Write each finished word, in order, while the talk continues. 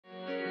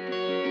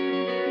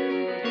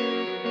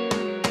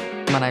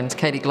My name's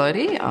Katie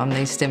Glody. I'm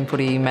the STEM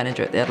Footy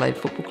manager at the Adelaide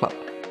Football Club.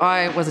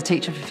 I was a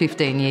teacher for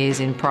 15 years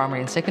in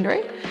primary and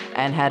secondary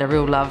and had a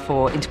real love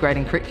for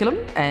integrating curriculum,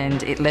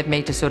 and it led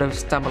me to sort of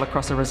stumble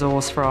across a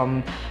resource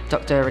from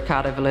Dr.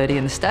 Ricardo Valerdi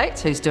in the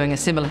States, who's doing a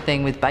similar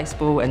thing with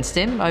baseball and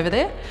STEM over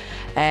there.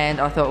 And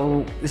I thought,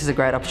 well, this is a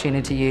great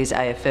opportunity to use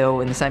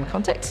AFL in the same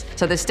context.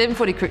 So the STEM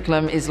Footy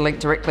curriculum is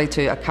linked directly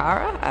to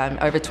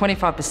ACARA. Over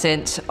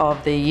 25%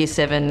 of the Year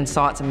 7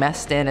 science and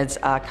maths standards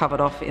are covered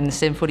off in the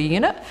STEM Footy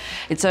unit.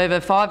 It's over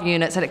 5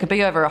 units, and it could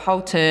be over a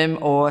whole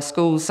term, or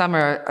schools, some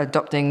are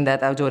adopting that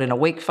they'll do it in a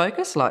week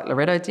focus, like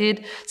Loretto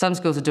did. Some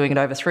schools are doing it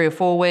over 3 or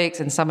 4 weeks,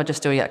 and some are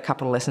just doing it a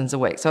couple of lessons a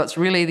week. So it's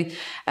really,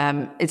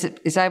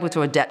 it's able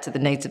to adapt to the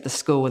needs of the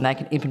school, and they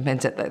can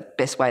implement it the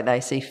best way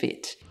they see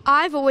fit.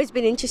 I've always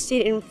been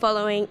interested in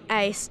following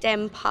a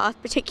STEM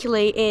path,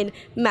 particularly in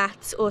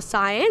maths or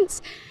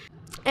science.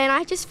 And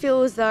I just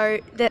feel as though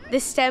that the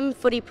STEM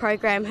Footy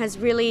program has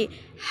really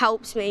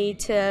helped me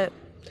to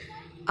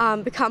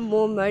become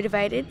more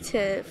motivated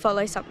to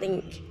follow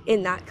something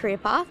in that career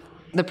path.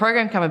 The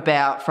program came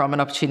about from an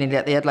opportunity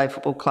at the Adelaide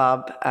Football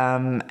Club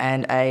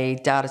and a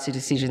Data to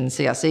Decision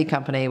CRC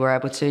company were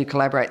able to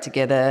collaborate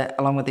together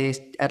along with the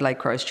Adelaide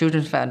Crows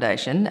Children's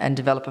Foundation and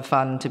develop a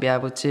fund to be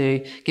able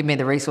to give me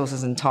the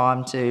resources and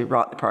time to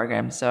write the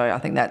program. So I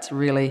think that's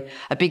really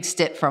a big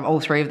step from all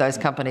 3 of those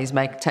companies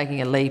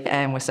taking a leap,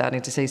 and we're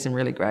starting to see some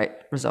really great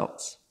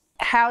results.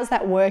 How's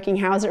that working?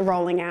 How is it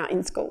rolling out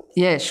in schools?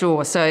 Yeah,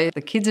 sure. So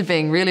the kids are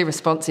being really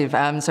responsive.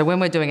 So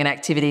when we're doing an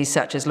activity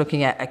such as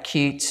looking at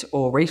acute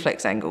or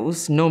reflex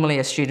angles, normally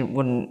a student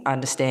wouldn't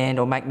understand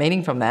or make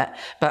meaning from that.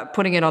 But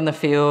putting it on the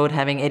field,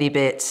 having Eddie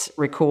Betts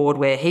record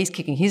where he's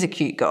kicking his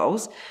acute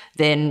goals,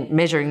 then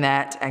measuring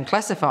that and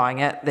classifying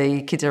it,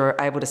 the kids are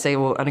able to see,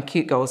 well, an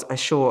acute goal is a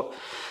short,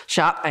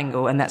 sharp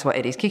angle, and that's what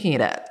Eddie's kicking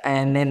it at.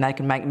 And then they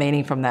can make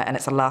meaning from that, and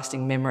it's a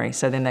lasting memory.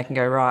 So then they can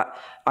go, right,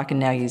 I can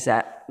now use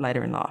that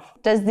later in life.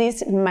 Does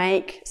this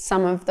make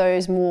some of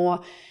those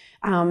more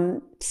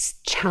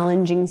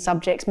challenging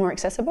subjects more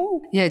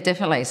accessible? Yeah,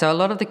 definitely. So a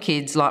lot of the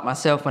kids, like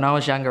myself when I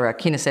was younger, are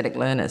kinesthetic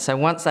learners. So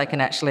once they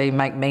can actually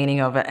make meaning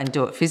of it and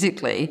do it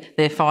physically,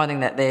 they're finding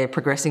that they're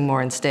progressing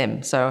more in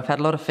STEM. So I've had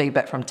a lot of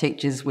feedback from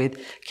teachers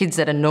with kids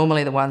that are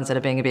normally the ones that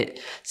are being a bit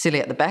silly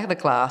at the back of the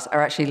class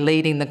are actually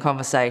leading the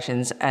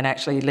conversations and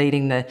actually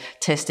leading the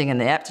testing and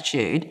the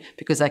aptitude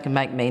because they can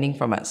make meaning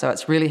from it. So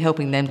it's really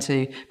helping them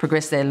to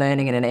progress their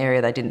learning in an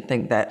area they didn't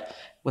think that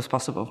was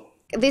possible.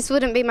 This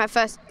wouldn't be my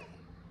first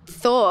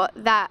thought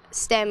that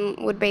STEM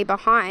would be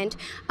behind,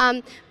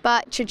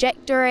 but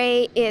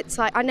trajectory, it's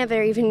like I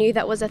never even knew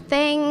that was a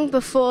thing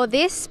before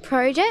this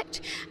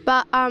project,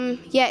 but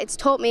yeah, it's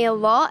taught me a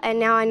lot, and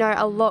now I know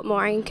a lot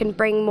more and can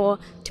bring more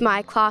to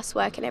my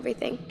classwork and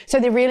everything. So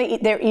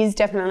there is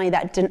definitely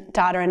that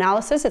data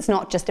analysis. It's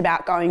not just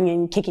about going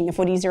and kicking the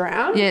footies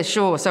around. Yeah,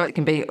 sure. So it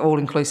can be all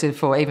inclusive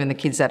for even the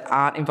kids that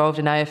aren't involved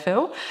in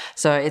AFL.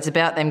 So it's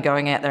about them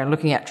going out there and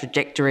looking at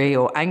trajectory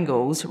or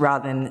angles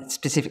rather than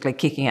specifically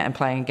kicking it and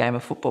playing a game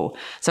of football.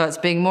 So it's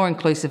being more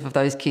inclusive of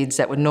those kids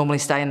that would normally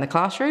stay in the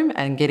classroom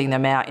and getting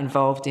them out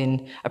involved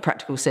in a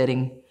practical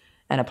setting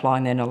and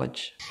applying their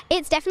knowledge.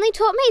 It's definitely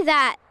taught me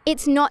that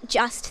it's not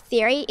just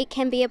theory, it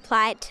can be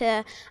applied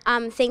to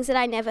things that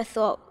I never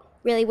thought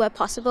really were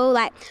possible,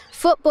 like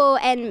football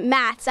and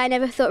maths I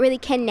never thought really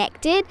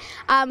connected,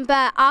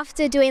 but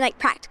after doing like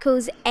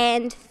practicals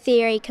and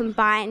theory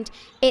combined,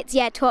 it's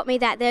taught me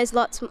that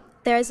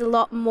there's a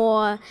lot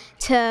more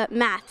to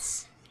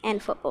maths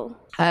and football.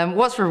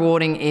 What's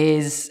rewarding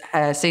is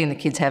seeing the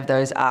kids have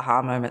those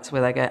aha moments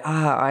where they go,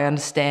 I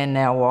understand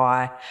now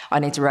why I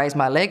need to raise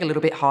my leg a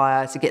little bit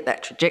higher to get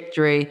that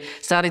trajectory,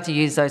 starting to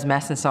use those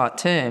maths and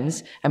science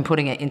terms and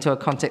putting it into a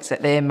context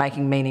that they're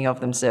making meaning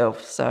of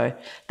themselves. So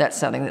that's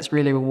something that's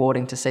really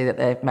rewarding to see that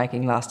they're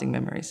making lasting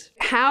memories.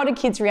 How do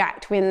kids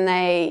react when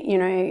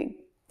they,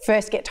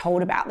 first get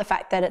told about the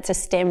fact that it's a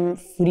STEM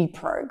footy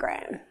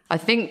program? I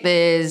think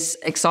there's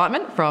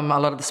excitement from a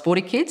lot of the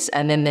sporty kids,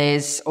 and then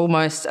there's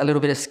almost a little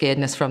bit of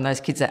scaredness from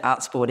those kids that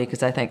aren't sporty because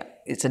they think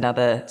it's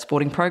another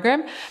sporting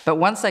program. But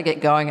once they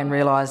get going and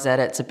realise that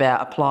it's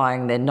about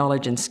applying their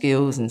knowledge and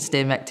skills and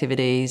STEM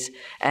activities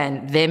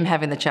and them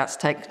having the chance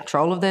to take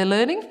control of their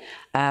learning,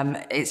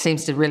 it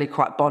seems to really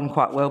bond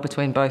quite well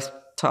between both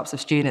types of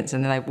students,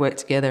 and then they work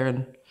together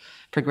and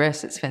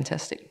progress. It's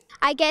fantastic.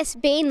 I guess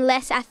being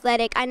less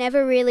athletic, I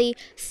never really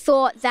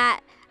thought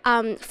that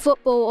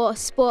football or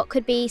sport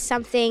could be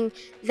something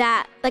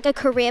that, like a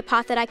career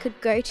path that I could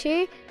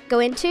go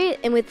into,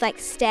 and with like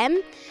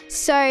STEM.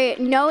 So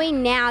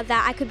knowing now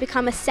that I could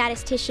become a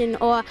statistician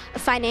or a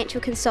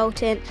financial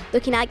consultant,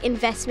 looking at like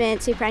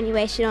investment,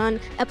 superannuation on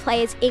a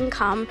player's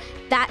income,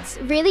 that's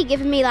really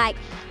given me like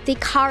the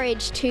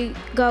courage to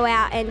go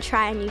out and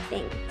try new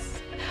things.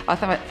 I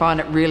find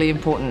it really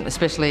important,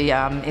 especially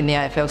in the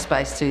AFL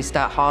space, to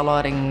start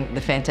highlighting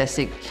the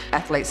fantastic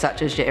athletes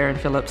such as your Erin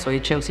Phillips or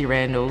your Chelsea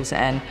Randalls,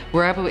 and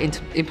we're able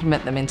to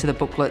implement them into the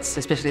booklets,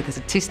 especially the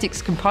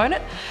statistics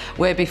component,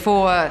 where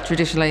before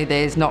traditionally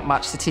there's not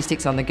much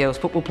statistics on the girls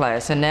football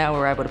players, so now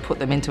we're able to put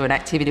them into an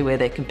activity where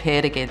they're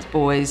compared against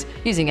boys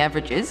using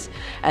averages,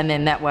 and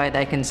then that way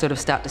they can sort of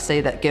start to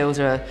see that girls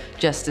are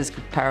just as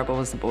comparable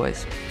as the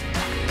boys.